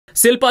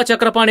శిల్పా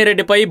చక్రపాణి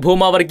రెడ్డిపై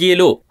భూమా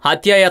వర్గీయులు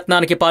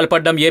హత్యాయత్నానికి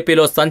పాల్పడడం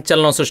ఏపీలో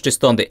సంచలనం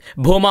సృష్టిస్తోంది.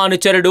 భూమా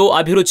అనుచరుడు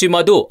అభిరుచి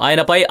మధు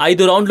ఆయనపై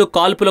 5 రౌండ్లు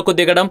కాల్పులకు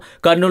దిగడం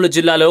కర్నూలు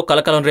జిల్లాలో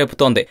కలకలం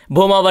రేపుతోంది.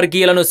 భూమా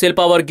వర్గీయులను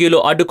శిల్పా వర్గీయులు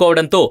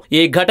అడ్డుకోవడంతో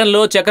ఈ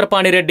ఘటనలో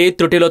చక్రపాణి రెడ్డి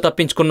త్రుటిలో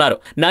తప్పించుకున్నారు.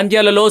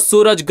 నంద్యాలలో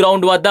సూరజ్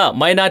గ్రౌండ్ వద్ద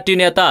మైనార్టీ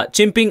నేత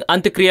చింపింగ్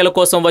అంత్యక్రియల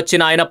కోసం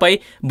వచ్చిన ఆయనపై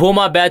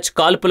భూమా బ్యాచ్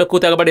కాల్పులకు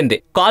తెగబడింది.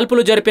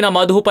 కాల్పులు జరిపిన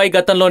మధుపై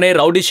గతంలోనే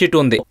రౌడీ షీట్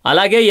ఉంది.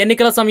 అలాగే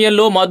ఎన్నికల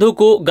సమయంలో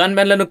మధుకు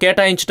గన్మెన్లను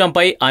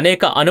కేటాయించడంపై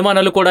అనేక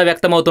అనుమానాలు కూడా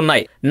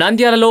వ్యక్తమవుతున్నాయి.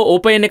 నంద్యాలలో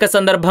ఉప ఎన్నిక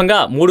సందర్భంగా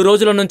 3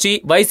 రోజుల నుంచి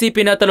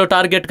వైసీపీ నేతలు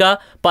టార్గెట్ గా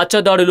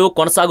పచ్చదాడులు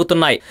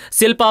కొనసాగుతున్నాయి.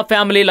 శిల్పా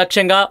ఫ్యామిలీ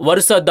లక్ష్యంగా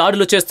వరుస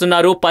దాడులు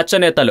చేస్తున్నారు పచ్చ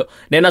నేతలు.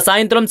 నిన్న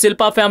సాయంత్రం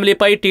శిల్పా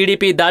ఫ్యామిలీపై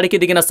టీడీపీ దాడికి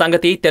దిగిన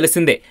సంగతి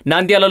తెలిసిందే.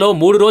 నంద్యాలలో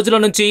 3 రోజుల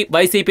నుంచి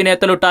వైసీపీ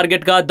నేతలు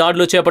టార్గెట్ గా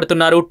దాడులు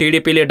చేపడుతున్నారు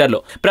టీడీపీ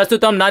లీడర్లు.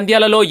 ప్రస్తుతం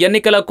నంద్యాలలో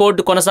ఎన్నికల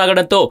కోడ్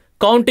కొనసాగడంతో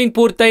కౌంటింగ్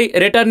పూర్తయి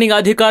రిటర్నింగ్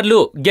అధికారులు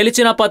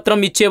గెలిచిన పత్రం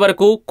ఇచ్చే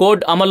వరకు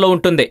కోడ్ అమల్లో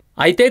ఉంటుంది.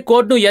 అయితే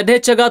కోడ్ను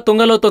యథేచ్ఛగా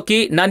తుంగలో తొక్కి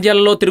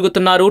నంద్యాలలో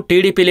తిరుగుతున్నారు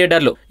టీడీపీ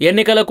లీడర్లు.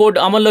 ఎన్నికల కోడ్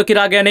అమల్లోకి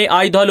రాగానే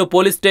ఆయుధాలు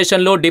పోలీస్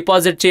స్టేషన్లో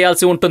డిపాజిట్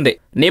చేయాల్సి ఉంటుంది.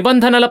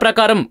 నిబంధనల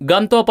ప్రకారం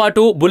గన్తో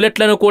పాటు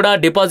బుల్లెట్లను కూడా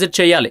డిపాజిట్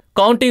చేయాలి.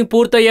 కౌంటింగ్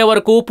పూర్తయ్యే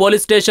వరకు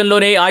పోలీస్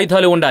స్టేషన్లోనే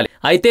ఆయుధాలు ఉండాలి.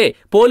 అయితే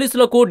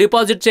పోలీసులకు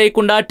డిపాజిట్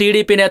చేయకుండా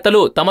టీడీపీ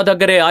నేతలు తమ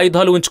దగ్గరే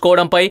ఆయుధాలు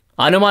ఉంచుకోవడంపై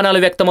అనుమానాలు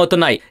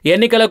వ్యక్తమవుతున్నాయి.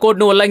 ఎన్నికల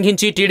కోడ్ను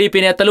ఉల్లంఘించి టీడీపీ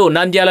నేతలు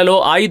నంద్యాలలో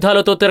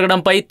ఆయుధాలతో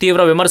తిరగడంపై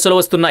తీవ్ర విమర్శలు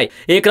వస్తున్నాయి.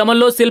 ఈ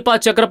క్రమంలో శిల్పా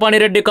చక్రపాణి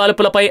రెడ్డి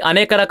కాల్పులపై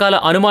అనేక రకాల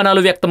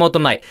అనుమానాలు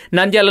వ్యక్తమవుతున్నాయి.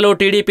 నంద్యాలలో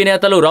టీడీపీ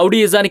నేతలు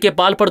రౌడీయిజానికి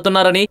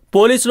పాల్పడుతున్నారని,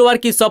 పోలీసులు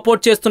వారికి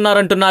సపోర్ట్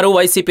చేస్తున్నారంటున్నారు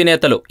వైసీపీ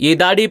నేతలు. ఈ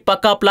దాడి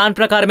పక్కా ప్లాన్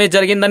ప్రకారమే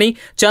జరిగిందని,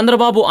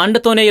 చంద్రబాబు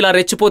అండతోనే ఇలా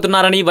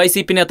రెచ్చిపోతున్నారని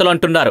వైసీపీ నేతలు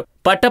అంటున్నారు.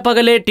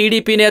 పట్టపగలే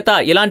టీడీపీ నేత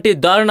ఇలాంటి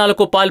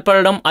దారుణాలకు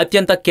పాల్పడడం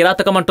అత్యంత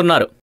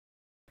కిరాతకమంటున్నారు.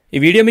 ఈ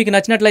వీడియో మీకు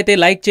నచ్చినట్లయితే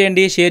లైక్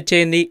చేయండి, షేర్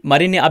చేయండి.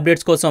 మరిన్ని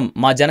అప్డేట్స్ కోసం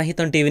మా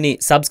జనహితం టీవీని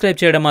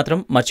సబ్స్క్రైబ్ చేయడం మాత్రం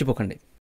మర్చిపోకండి.